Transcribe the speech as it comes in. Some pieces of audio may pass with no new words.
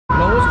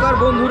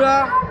বন্ধুরা,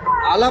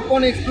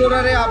 আলাপন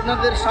এক্সপ্লোরারে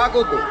আপনাদের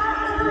স্বাগত।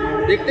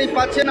 দেখতেই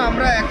পাচ্ছেন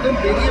আমরা একদম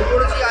বেরিয়ে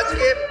পড়েছি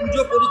আজকে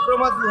পুজো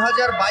পরিক্রমা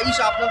 2022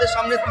 আপনাদের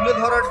সামনে তুলে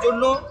ধরার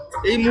জন্য।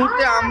 এই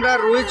মুহূর্তে আমরা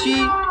রয়েছি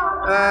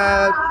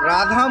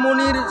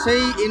রাধামণির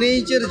সেই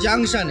এনএইচের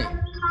জাংশনে।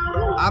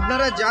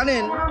 আপনারা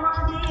জানেন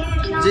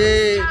যে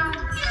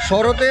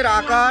শরতের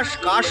আকাশ,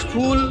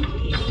 কাশফুল,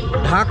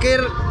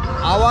 ঢাকের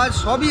আওয়াজ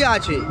সবই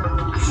আছে,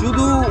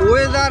 শুধু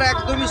ওয়েদার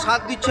একদমই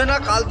সাথ দিচ্ছে না।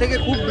 কাল থেকে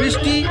খুব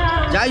বৃষ্টি।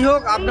 যাই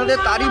হোক, আপনাদের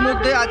তারই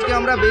মধ্যে আজকে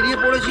আমরা বেরিয়ে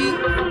পড়েছি।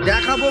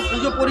 দেখাবো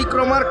পুজো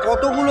পরিক্রমার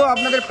কতগুলো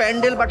আপনাদের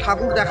প্যান্ডেল বা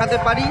ঠাকুর দেখাতে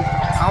পারি।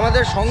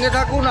 আমাদের সঙ্গে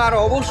থাকুন। আর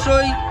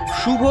অবশ্যই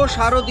শুভ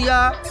শারদিয়া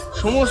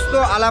সমস্ত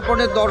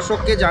আলাপনের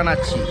দর্শককে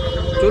জানাচ্ছি।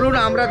 চলুন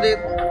আমরা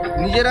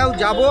নিজেরাও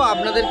যাব,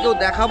 আপনাদেরকেও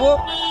দেখাবো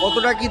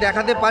কতটা কি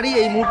দেখাতে পারি।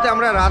 এই মুহূর্তে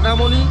আমরা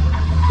রাধামণি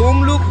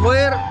তমলুক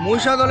হয়ে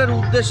মহিষাদলের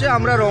উদ্দেশ্যে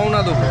আমরা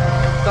রওনা দেবো।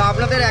 তো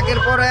আপনাদের একের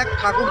পর এক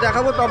ঠাকুর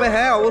দেখাবো। তবে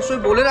হ্যাঁ,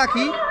 অবশ্যই বলে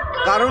রাখি,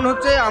 কারণ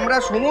হচ্ছে আমরা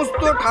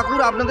সমস্ত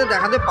ঠাকুর আপনাদের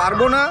দেখাতে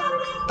পারবো না।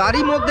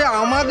 তারই মধ্যে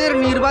আমাদের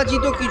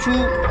নির্বাচিত কিছু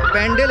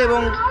প্যান্ডেল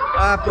এবং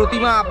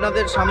প্রতিমা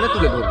আপনাদের সামনে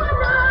তুলে ধরব।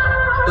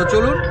 তো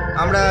চলুন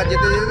আমরা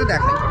যেতে যেতে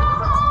দেখাই।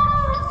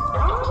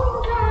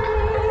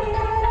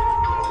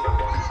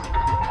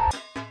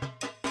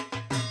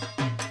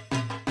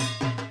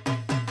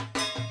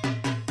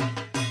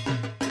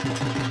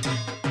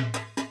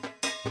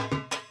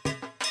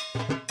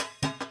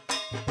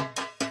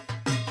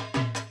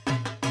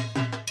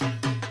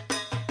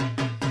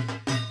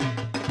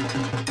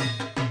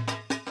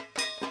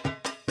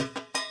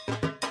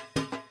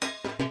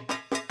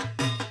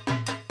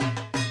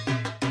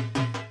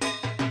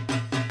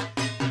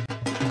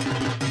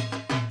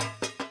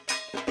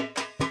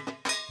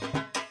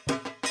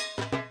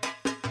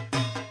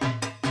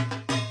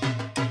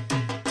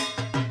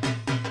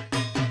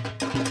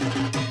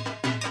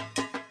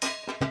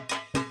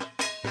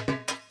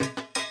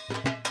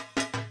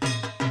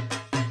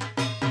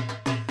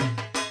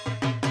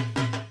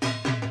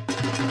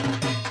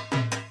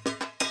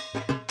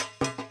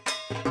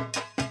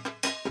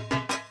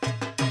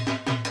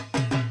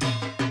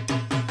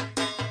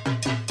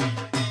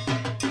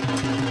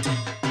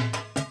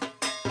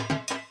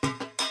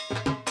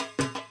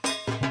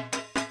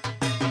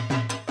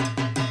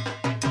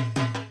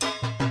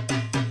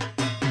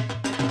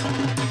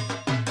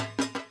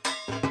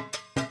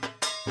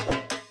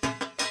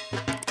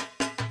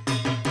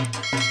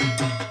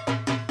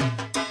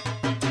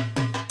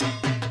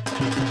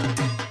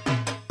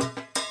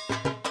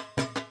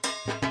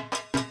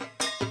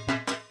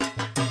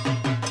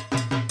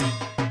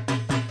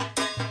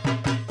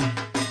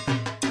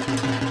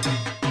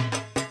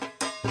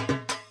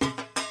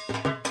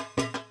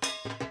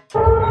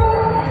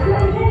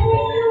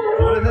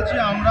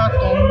 আমরা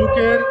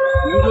তমলুকের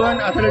ইউথ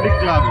অ্যাথলেটিক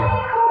ক্লাবে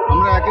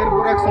আমরা একের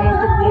পর এক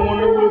সমস্ত পুরো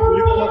মণ্ডপগুলো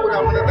পরিক্রমা করে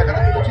আমাদের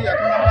দেখাতে চলেছি।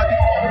 এখন আমরা আছি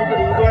তমলুকের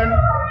ইউথ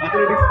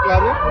অ্যাথলেটিক্স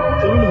ক্লাবে।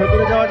 চলুন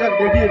ভেতরে যাওয়া যাক,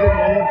 দেখি এদের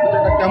মণ্ডপ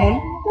সজ্জাটা কেমন।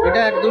 এটা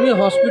একদমই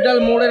হসপিটাল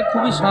মোড়ের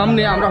খুবই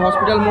সামনে। আমরা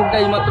হসপিটাল মোড়টা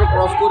এইমাত্র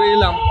ক্রস করে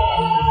এলাম।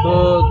 তো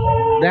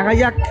দেখা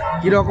যাক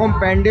কীরকম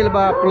প্যান্ডেল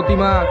বা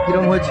প্রতিমা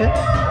কীরকম হয়েছে।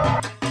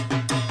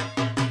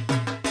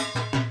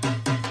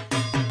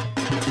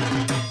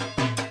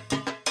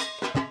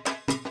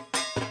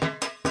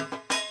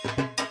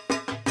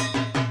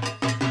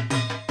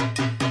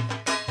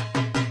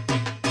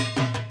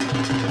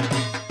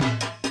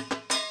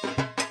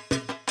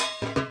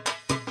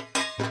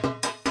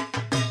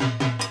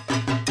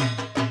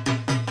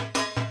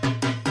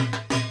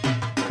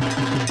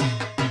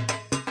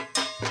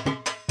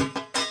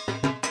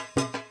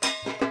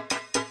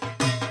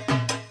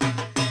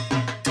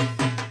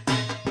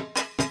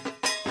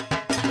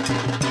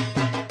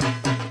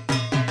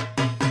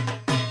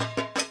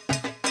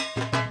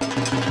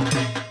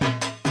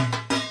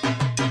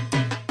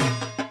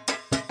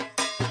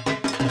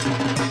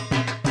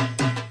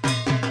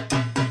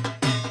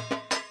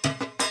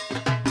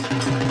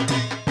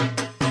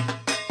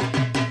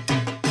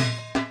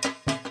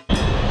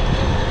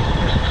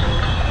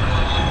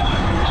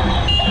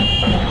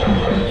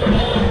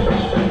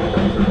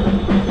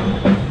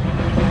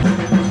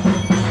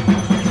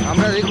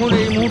 দেখুন,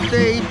 এই মুহূর্তে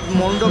এই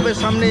মণ্ডপের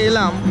সামনে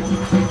এলাম।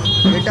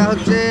 এটা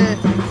হচ্ছে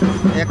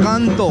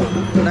একান্ত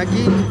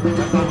নাকি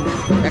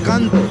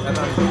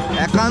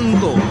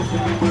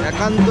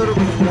একান্তর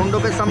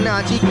মণ্ডপের সামনে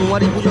আছি।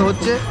 কুমারী পুজো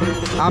হচ্ছে,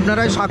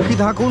 আপনারাই সাক্ষী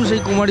থাকুন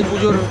সেই কুমারী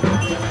পুজোর।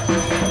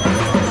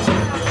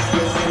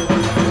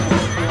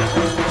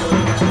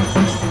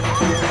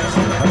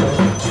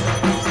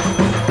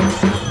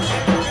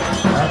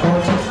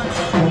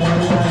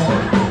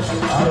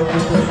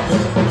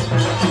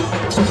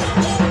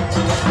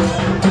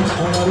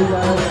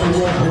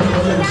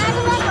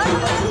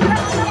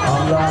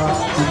 আমরা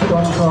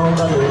কীর্তন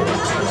সহকারে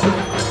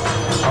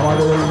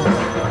আমাদের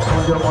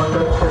পুজো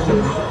মণ্ডপ থেকে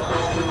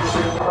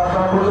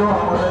কথাগুলো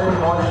আমাদের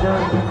মঞ্চের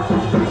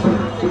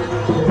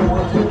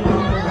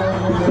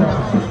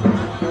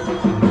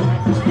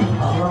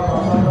আমরা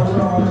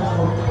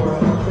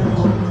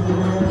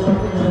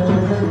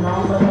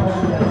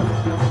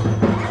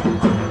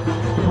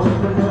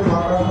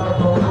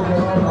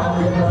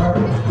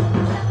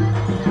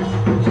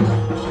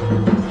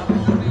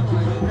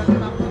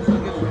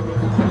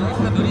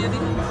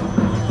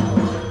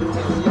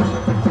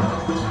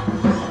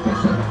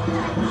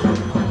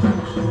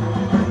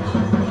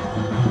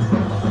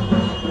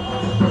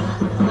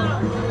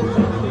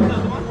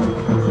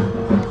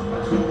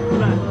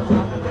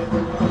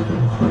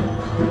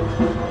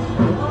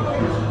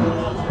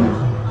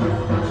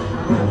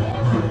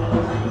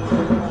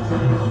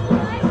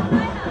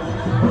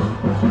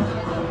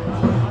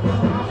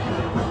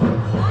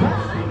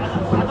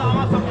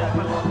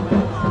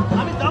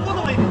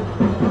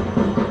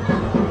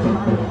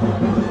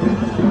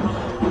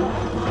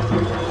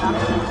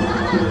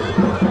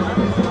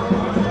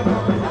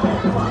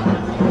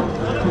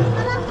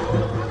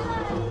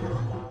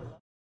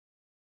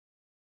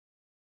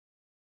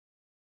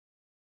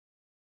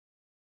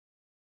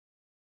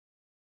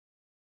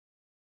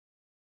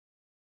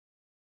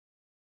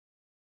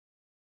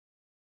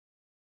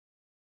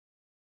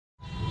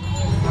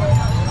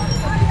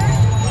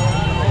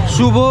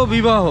শুভ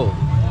বিবাহ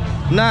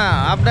না,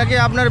 আপনাকে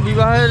আপনার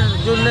বিবাহের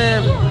জন্যে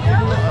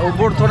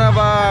অভ্যর্থনা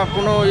বা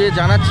কোনো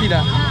জানাচ্ছি না।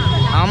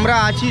 আমরা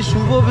আছি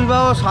শুভ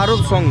বিবাহ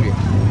স্মারক সঙ্গে।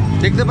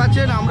 দেখতে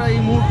পাচ্ছেন আমরা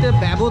এই মুহূর্তে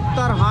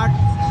ব্যবত্তার হাট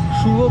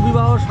শুভ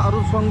বিবাহ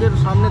স্মারক সঙ্গের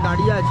সামনে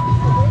দাঁড়িয়ে আছি।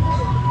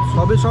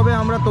 সবে সবে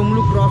আমরা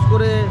তমলুক ক্রস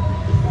করে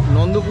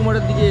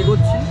নন্দকুমারের দিকে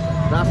এগোচ্ছি।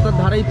 রাস্তার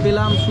ধারেই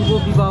পেলাম শুভ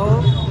বিবাহ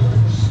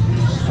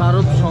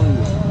স্মারক সঙ্গ।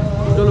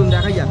 চলুন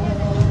দেখা যাক।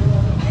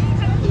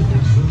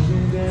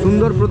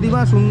 সুন্দর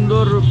প্রতিমা,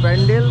 সুন্দর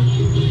প্যান্ডেল,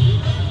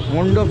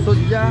 মণ্ডপ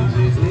সজ্জা,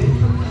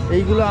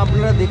 এইগুলো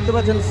আপনারা দেখতে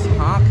পাচ্ছেন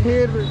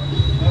শাঁখের,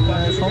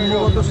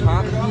 সম্ভবত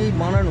শাঁখ দিয়েই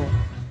বানানো।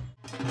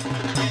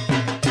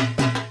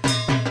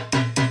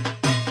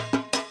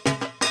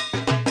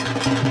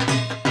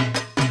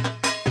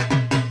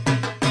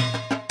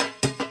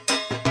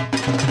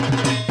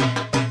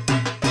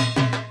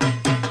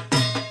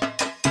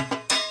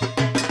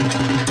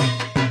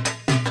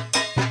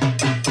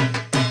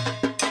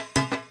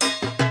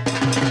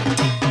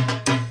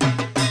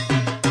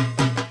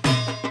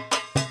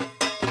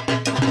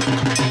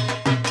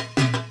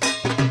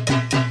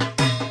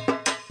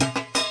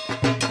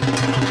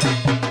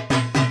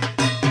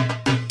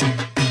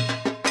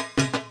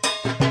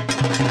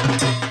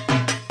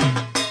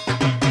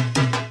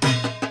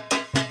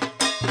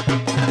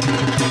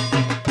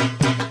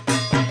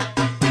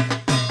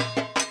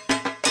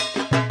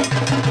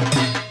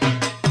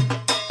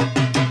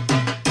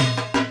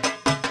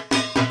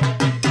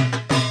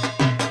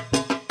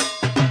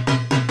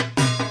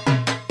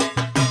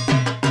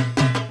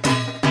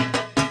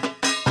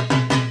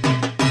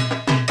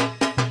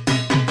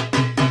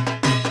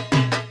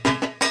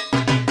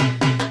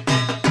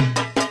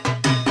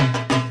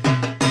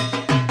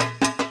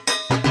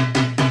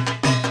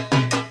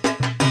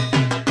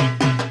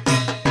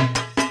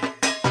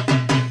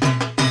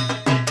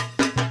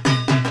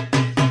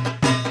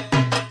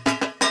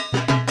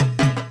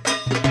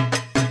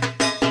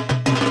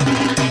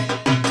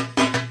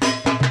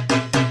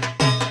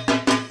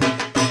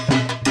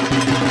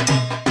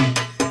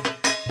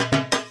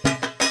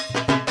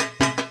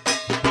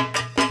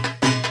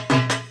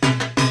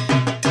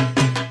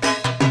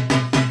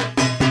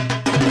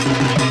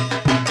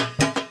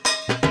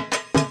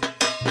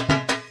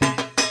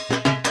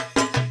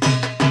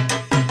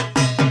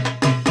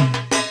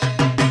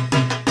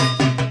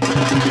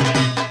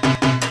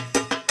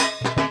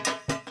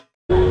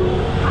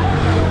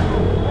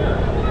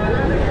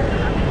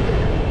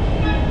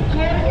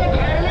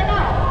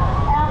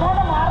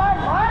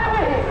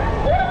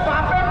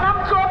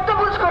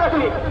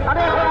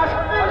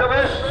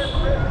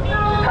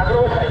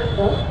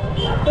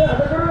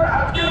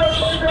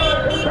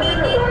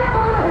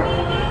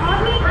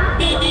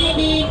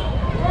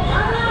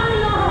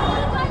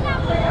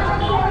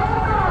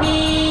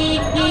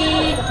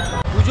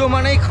 পুজো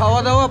মানেই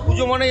খাওয়া দাওয়া,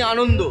 পুজো মানেই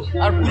আনন্দ,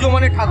 আর পুজো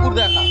মানে ঠাকুর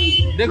দেখা।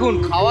 দেখুন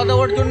খাওয়া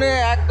দাওয়ার জন্য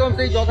একদম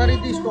সেই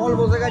যথারীতি স্টল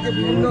বসে গেছে,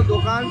 বিভিন্ন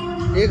দোকান,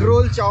 এগ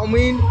রোল,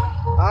 চাউমিন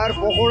আর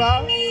পকোড়া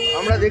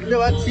আমরা দেখতে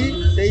পাচ্ছি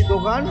সেই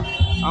দোকান।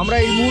 আমরা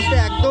এই মুহূর্তে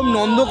একদম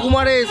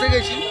নন্দকুমারে এসে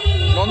গেছি,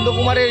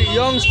 নন্দকুমারের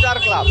ইয়ং স্টার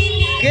ক্লাব।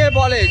 কে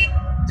বলে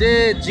যে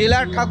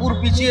জেলার ঠাকুর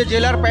পিছিয়ে,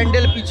 জেলার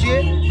প্যান্ডেল পিছিয়ে?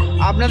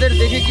 আপনাদের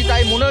দেখে কি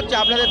তাই মনে হচ্ছে?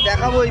 আপনাদের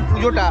দেখাবো এই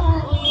পুজোটা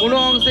কোনো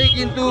অংশেই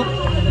কিন্তু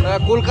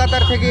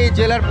কলকাতার থেকে এই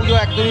জেলার পুজো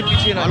একদমই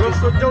পিছিয়ে না।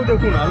 আলোকসজ্জাও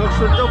দেখুন,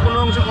 আলোকসজ্জাও কোনো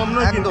অংশে কম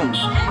নয়। একদম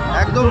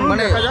একদম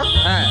মানে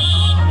হ্যাঁ।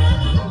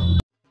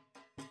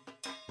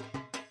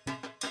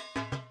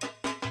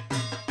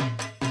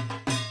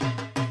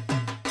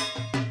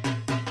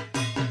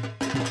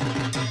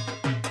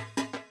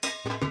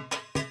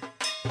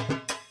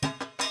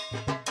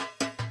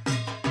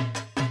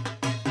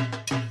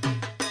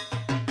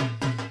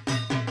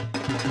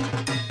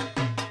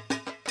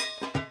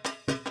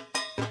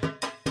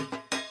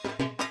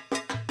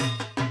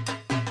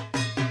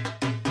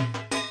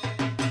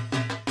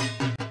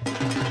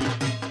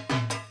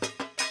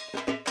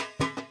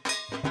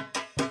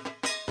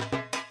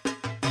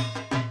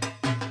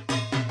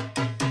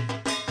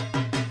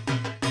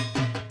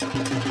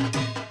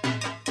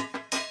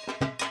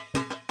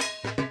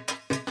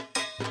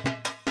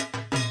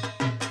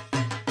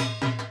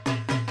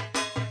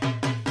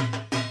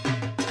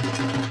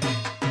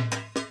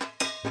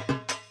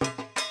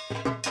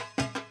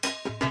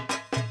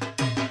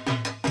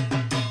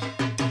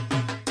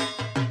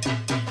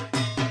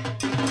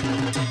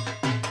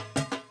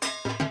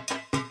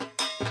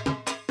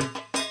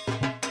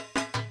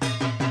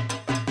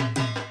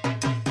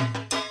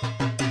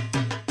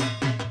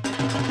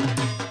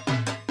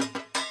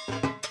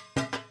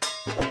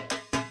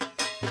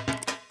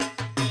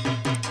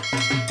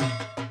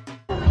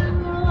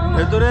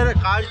 ভেতরের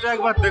কাজটা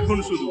একবার দেখুন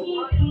শুধু।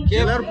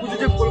 জেলার পুজো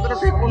যে কলকাতা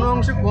থেকে কোনো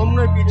অংশে কম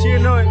নয়, পিছিয়ে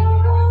নয়।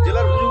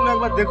 জেলার পুজোগুলো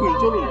একবার দেখুন,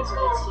 চলুন।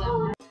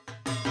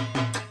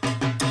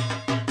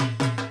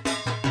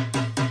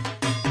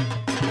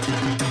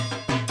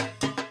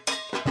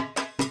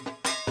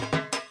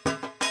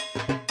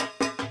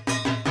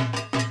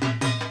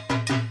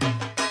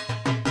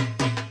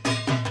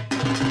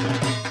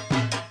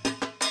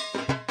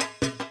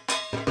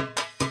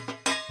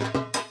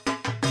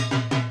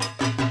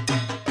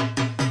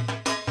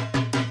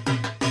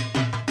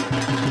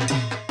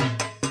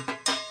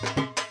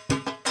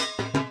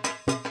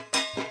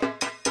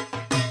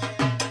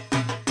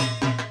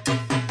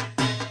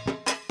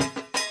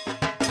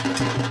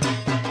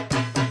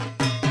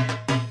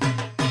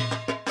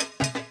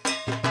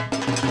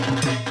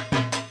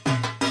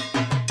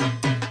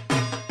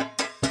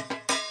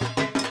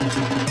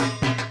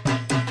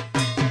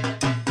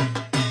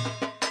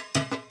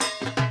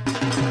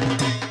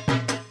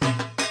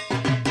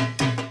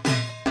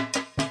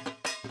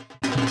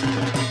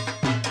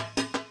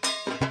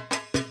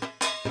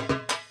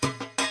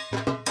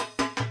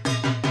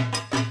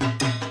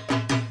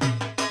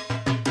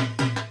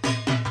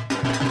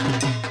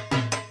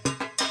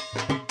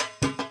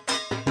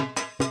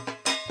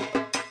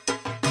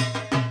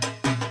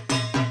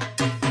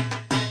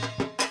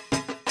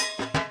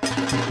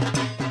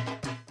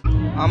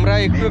 আমরা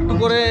একটু একটু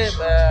করে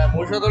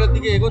মহিষাদলের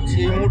দিকে এগোচ্ছি।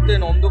 এই মুহূর্তে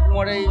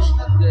নন্দকুমারেই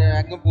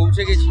একদম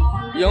পৌঁছে গেছি।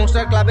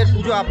 ইয়ংস্টার ক্লাবের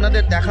পুজো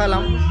আপনাদের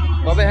দেখালাম,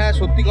 তবে হ্যাঁ,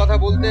 সত্যি কথা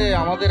বলতে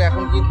আমাদের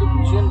এখন কিন্তু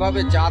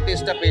ভীষণভাবে চা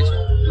তেষ্টা পেয়েছে।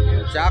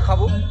 চা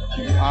খাবো,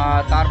 আর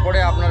তারপরে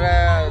আপনারা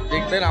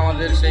দেখবেন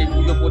আমাদের সেই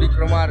পুজো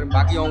পরিক্রমার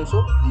বাকি অংশ।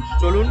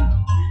 চলুন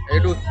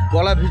একটু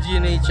গলা ভিজিয়ে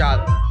নেই চা।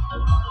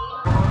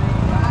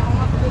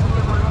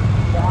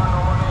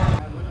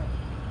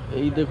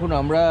 এই দেখুন,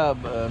 আমরা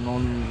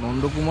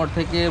নন্দকুমার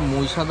থেকে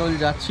মহিষাদল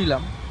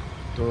যাচ্ছিলাম,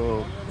 তো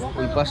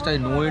ওই পাশটায়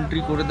নো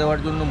এন্ট্রি করে দেওয়ার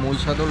জন্য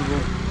মহিষাদল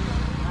রোড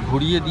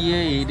ঘুরিয়ে দিয়ে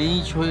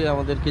এনএইচ হয়ে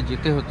আমাদেরকে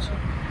যেতে হচ্ছে।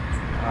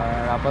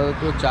 আর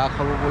আপাতত চা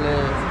খাবো বলে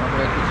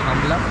আমরা একটু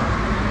থামলাম,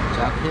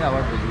 চা খেয়ে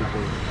আবার বেরিয়ে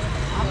পড়ব।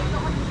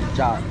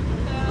 চা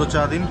তো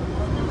চা দিন।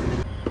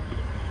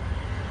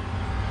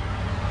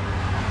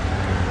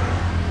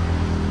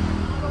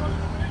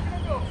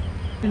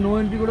 নো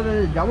এন্ট্রি করে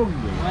যাবো কি?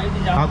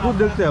 ঠাকুর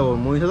দেখতে যাবো,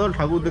 মহিষাদল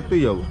ঠাকুর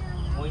দেখতেই যাবো।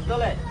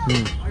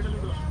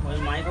 ওই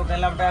মাইক্রো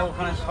ক্লাবটা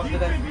ওখানে সব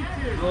জায়গায়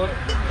জোর,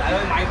 তাই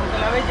ওই মাইক্রো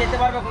ক্লাবেই যেতে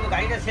পারবে, কিন্তু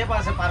গাড়িটা সে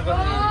পাশে পার করে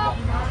নিয়ে যেতে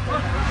হবে।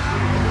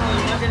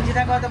 ইমার্জেন্সি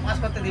থাকে হয়তো পাস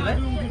করতে দিবে,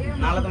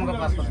 নাহলে তোমাকে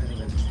পাস করতে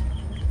দিবে।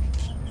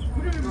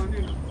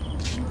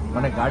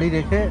 মানে গাড়ি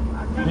রেখে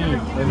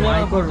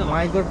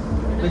মাইক্রোর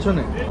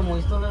পেছনে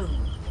মহিষতলের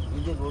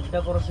যে রোডটা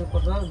করো সে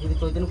করতে হবে। যদি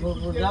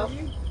চৈতন্যপুর যাও,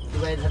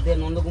 এবার ধার দিয়ে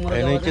নন্দকুমার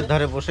এনএইচের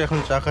ধারে বসে এখন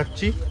চা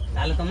খাচ্ছি।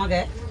 তাহলে তোমাকে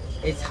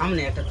এই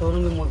সামনে একটা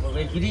চৌরঙ্গি মোড় করবে,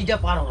 এই ব্রিজটা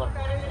পার হবার।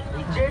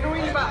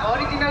 জেনুইন বা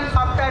অরিজিনাল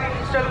সফটওয়্যার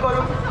ইনস্টল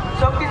করুন,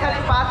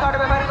 শক্তিশালী পাসওয়ার্ড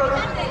ব্যবহার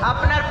করুন,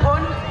 আপনার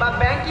ফোন বা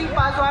ব্যাংকিং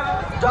পাসওয়ার্ড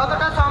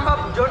যতটা সম্ভব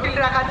জটিল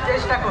রাখার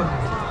চেষ্টা করুন।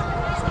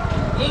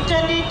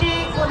 ইন্টারনেটে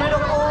কোনো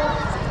রকম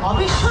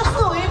অবিশ্বস্ত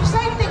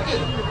ওয়েবসাইট থেকে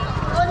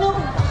কোনো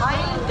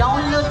ফাইল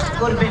ডাউনলোড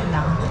করবেন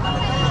না।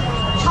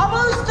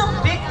 সমস্ত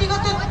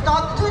ব্যক্তিগত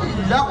তথ্য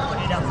লক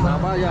করে রাখুন।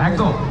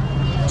 একদম।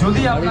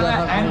 যদি আপনারা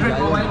অ্যান্ড্রয়েড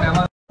মোবাইল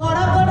ব্যবহার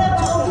বড় বড়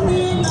চোখ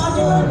দিয়ে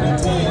নজর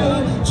রেখে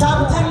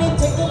সাবধানে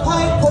থেকে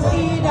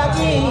ক্ষয়ক্ষতির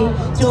আগে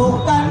চোখ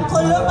কান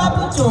খোলো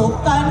বাবু, চোখ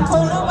কান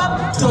খোলো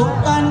বাবু, চোখ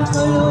কান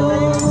খোলো।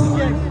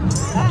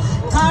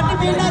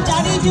 খাটবে না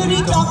জারি জুরি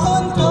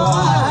তখন তো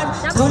আর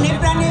ধনে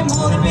প্রাণে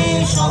মরবে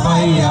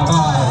সবাই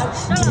আবার।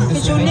 দেখে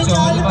শুনে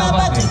চল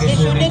বাবা, দেখে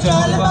শুনে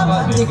চল বাবা,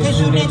 দেখে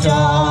শুনে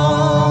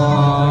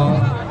চল।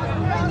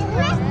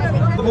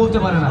 বলতে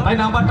পারে না, তাই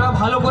নাম্বারটা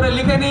ভালো করে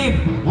লিখে নিন,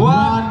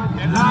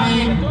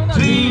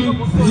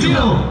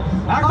 1930।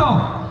 একদম।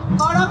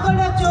 কড়া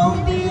কড়া চোখ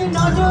দিয়ে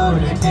নজর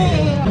রেখে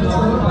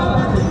চল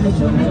বাবা, দেখে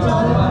শুনে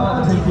চল বাবা,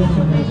 দেখে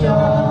শুনে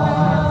চল।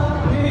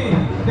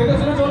 দেখে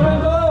শুনে চলবেন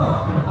তো?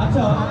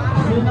 আচ্ছা,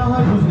 সে না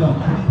হয় বুঝলাম,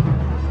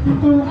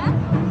 কিন্তু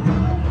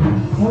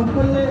ফোন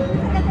করলে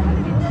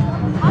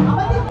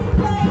আমাদের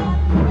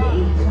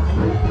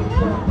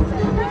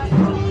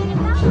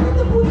সেটা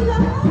তো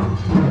বুঝলাম না।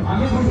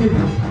 আমি বুঝি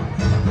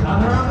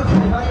সাধারণত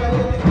সবাই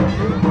আগে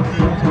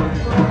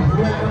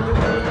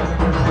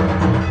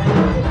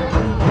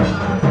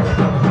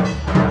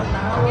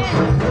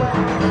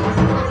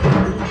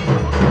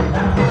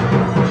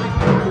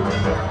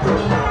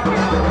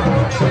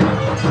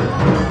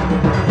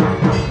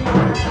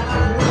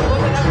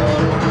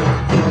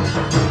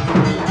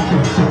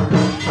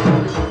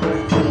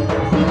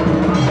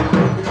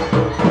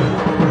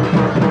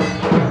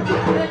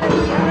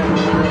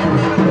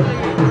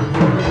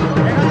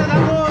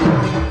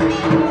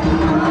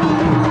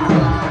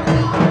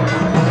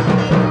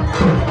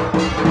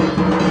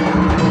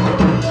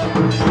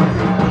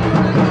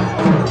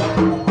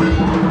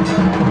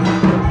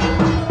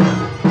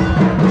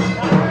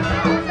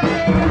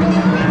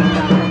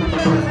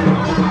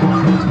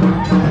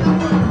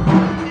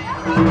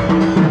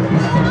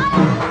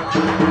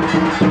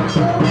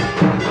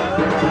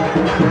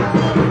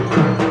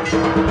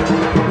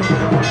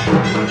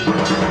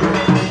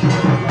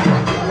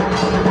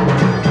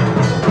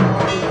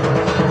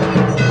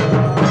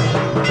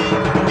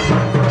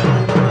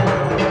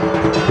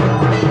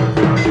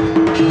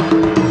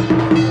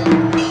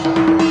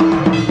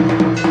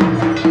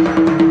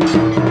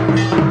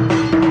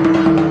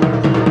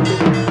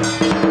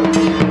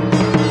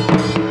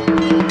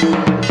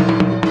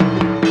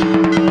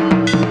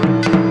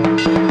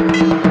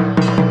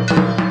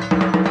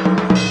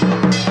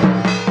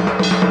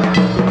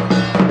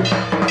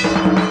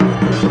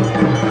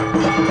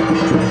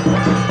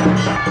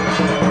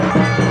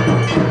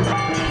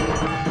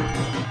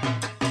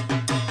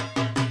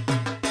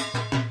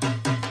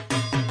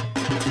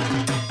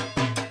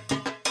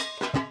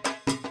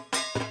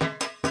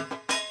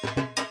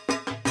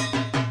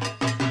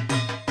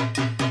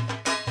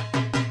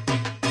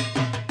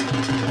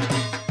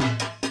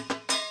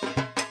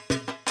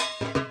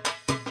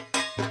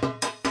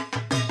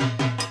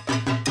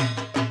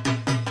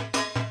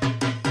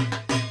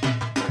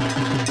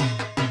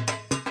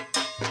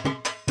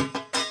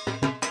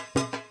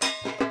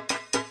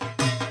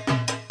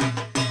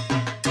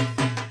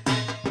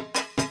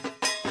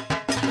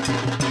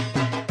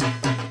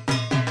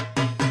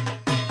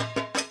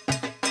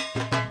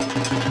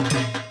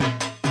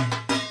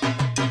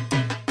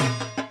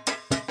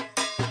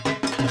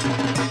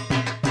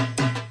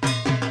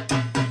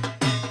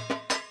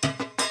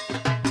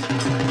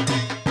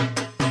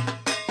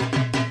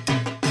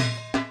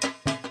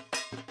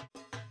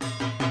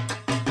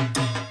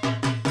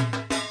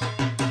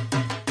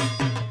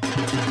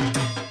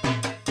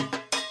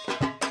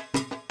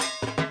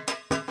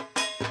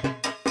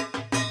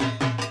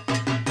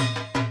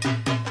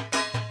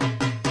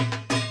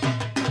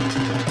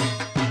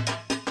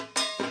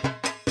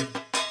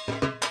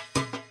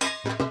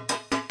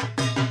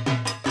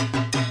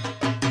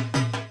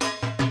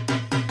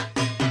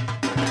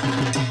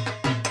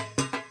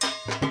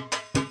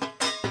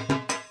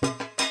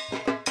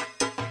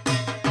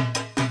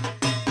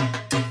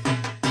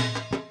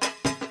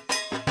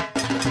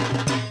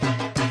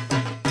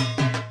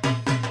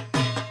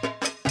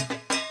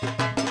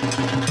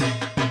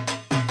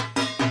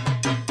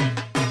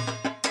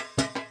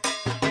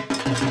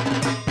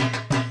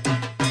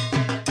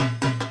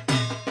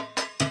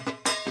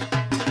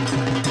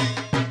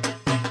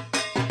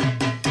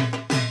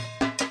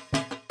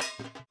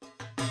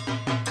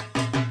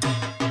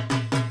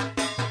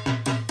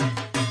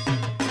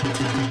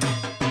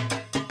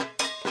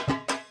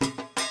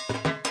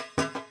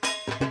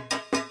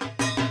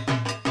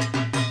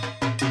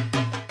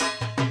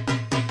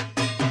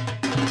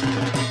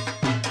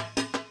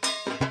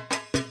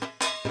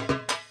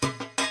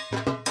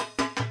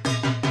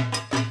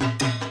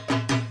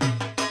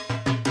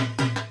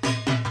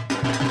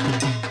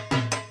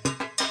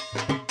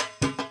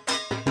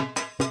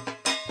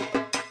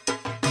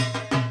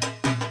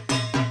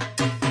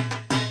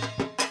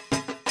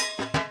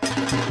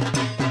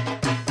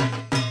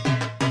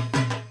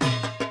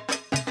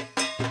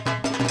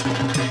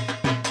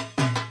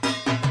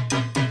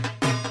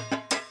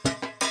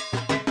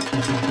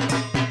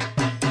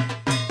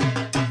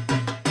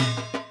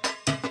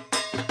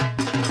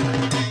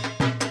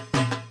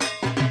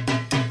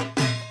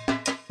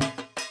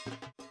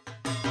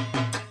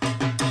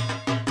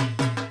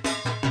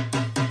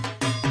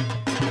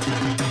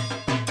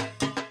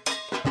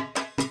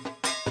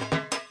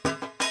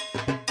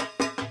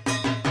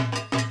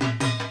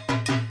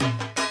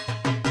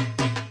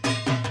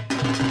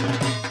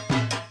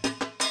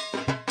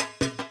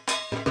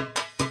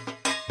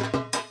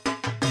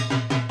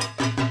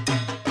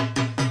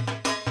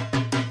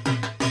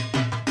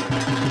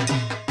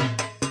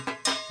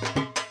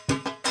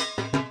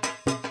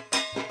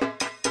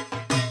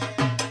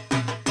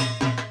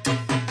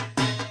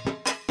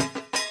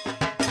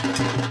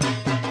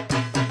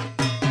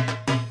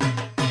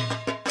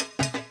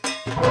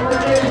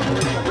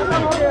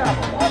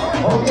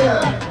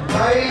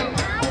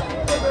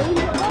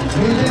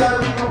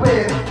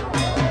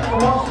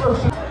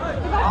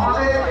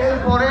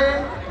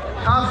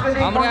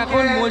আমরা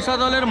এখন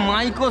মহিষাদলের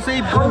মাইকো সেই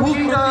বহু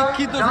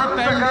প্রতীক্ষিত সেই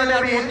প্যান্ডেল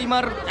আর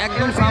প্রতিমার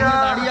একদম সামনে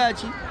দাঁড়িয়ে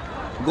আছি।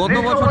 গত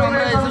বছর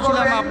আমরা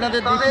এসেছিলাম,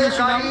 আপনাদের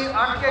দেখিয়েছিলাম,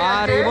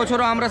 আর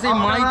এবছরও আমরা সেই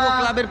মাইকো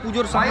ক্লাবের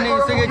পুজোর সামনে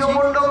এসে গেছি।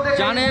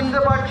 জানেন,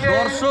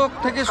 দর্শক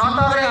থেকে শুরু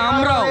করে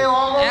আমরাও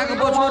এক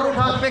বছর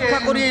অপেক্ষা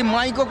করি এই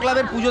মাইকো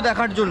ক্লাবের পুজো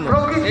দেখার জন্য।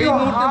 এই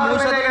মুহূর্তে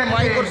মহিষাদলের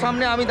মাইকোর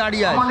সামনে আমি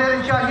দাঁড়িয়ে আছি।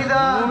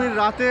 নবমীর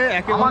রাতে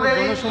একেবারে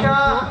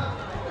জনসমুদ্র,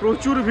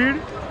 প্রচুর ভিড়।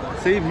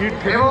 সেই ভিড়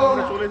থেকে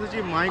আমরা চলে এসেছি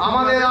মাইকো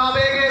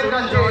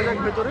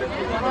ভেতরে,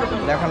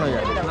 দেখানো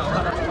যায়।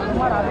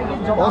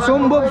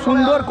 অসম্ভব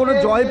সুন্দর কোনো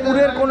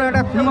জয়পুরের কোনো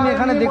একটা থিম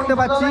এখানে দেখতে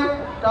পাচ্ছি,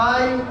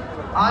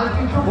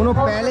 কোনো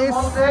প্যালেস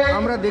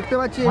আমরা দেখতে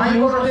পাচ্ছি। এই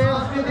মুহূর্তে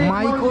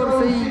মাইকোর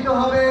সেই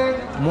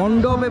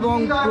মণ্ডপ এবং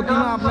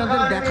প্রতিমা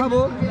আপনাদের দেখাবো।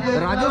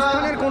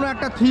 রাজস্থানের কোনো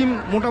একটা থিম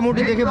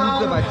মোটামুটি দেখে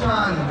বুঝতে পারছি।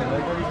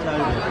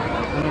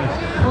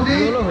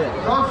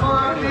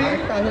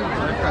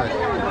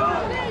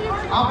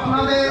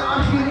 আপনাদের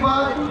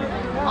আশীর্বাদ,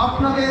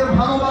 আপনাদের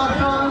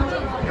ভালোবাসা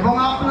এবং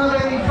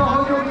আপনাদের এই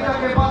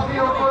সহযোগিতাকে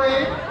পাথেয় করে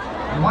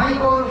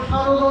মাইকোর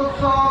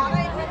শারদোৎসব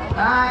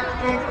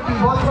একটি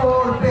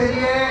বছর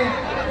পেরিয়ে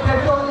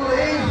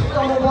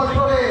 ৪৬তম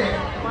বছরে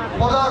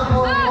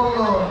পদার্পণ করল।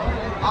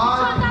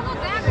 আজ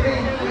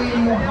সেই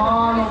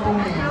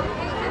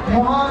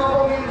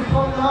মহানবমীর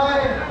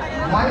সন্ধ্যায়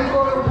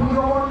মাইকোর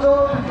পুজো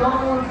মণ্ডপ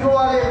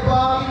জনজোয়ারে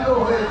প্লাবিত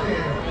হয়েছে।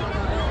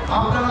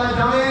 আপনারা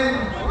জানেন,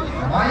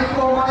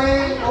 মাইকো মানে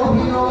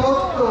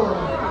অভিনবত্ব,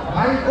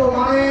 মাইকো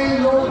মানে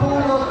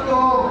নতুনত্ব,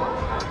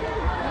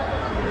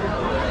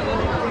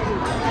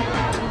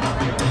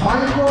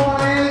 মাইকো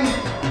মানে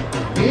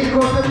দীর্ঘ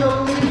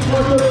 ৪০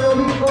 বছরের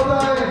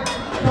অভিজ্ঞতায়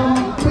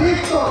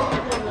সম্পৃক্ত,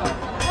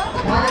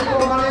 মাইকো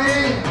মানে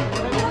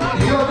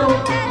বিগত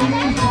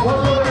 ৩০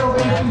 বছরের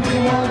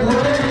অভিজ্ঞতা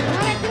ধরে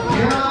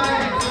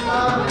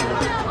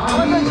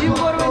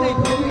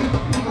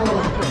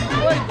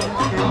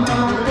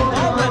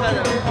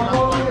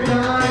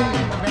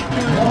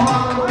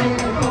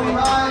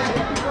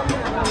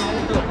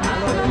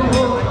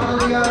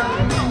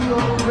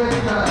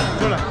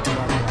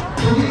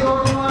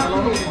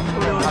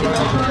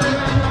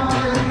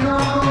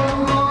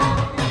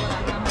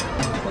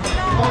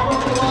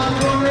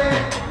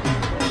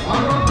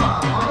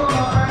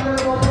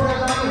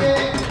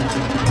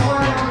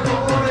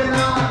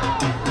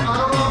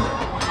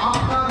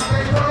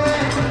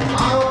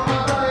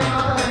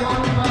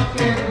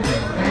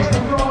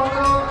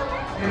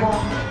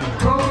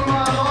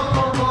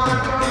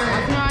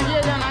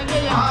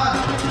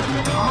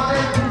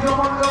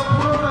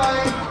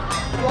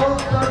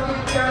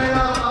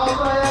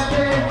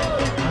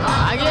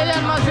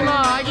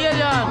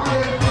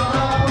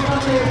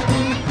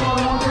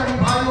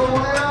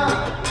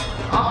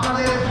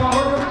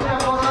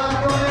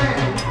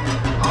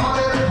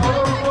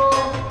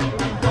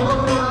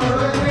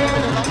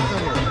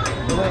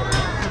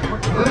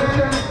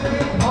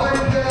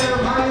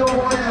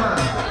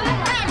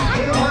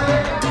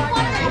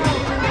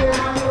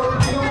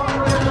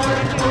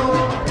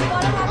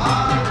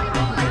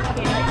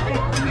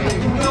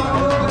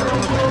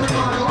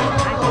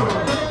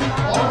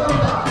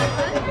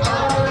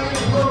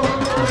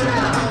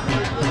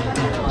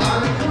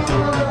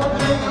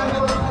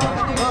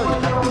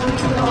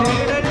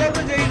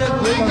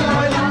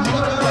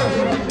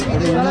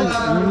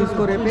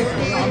ইউনেস্কো রে পেয়েছে,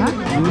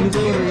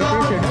 ইউনেস্কো রে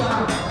পেয়েছে,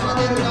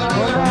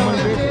 সম্মান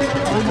পেয়েছে।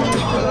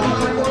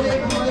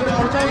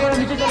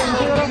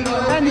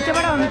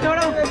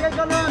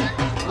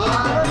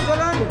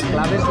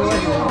 ক্লাবের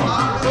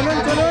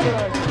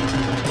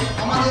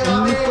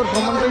ইউনেস্কোর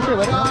সম্মান পেয়েছে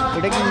এবারে।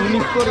 এটা কি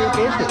ইউনেস্কো রে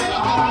পেয়েছে?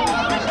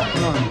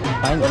 না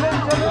পাইনি।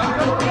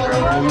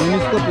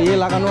 ইউনেস্কো পেয়ে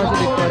লাগানো আছে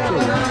দেখতে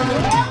পাচ্ছি।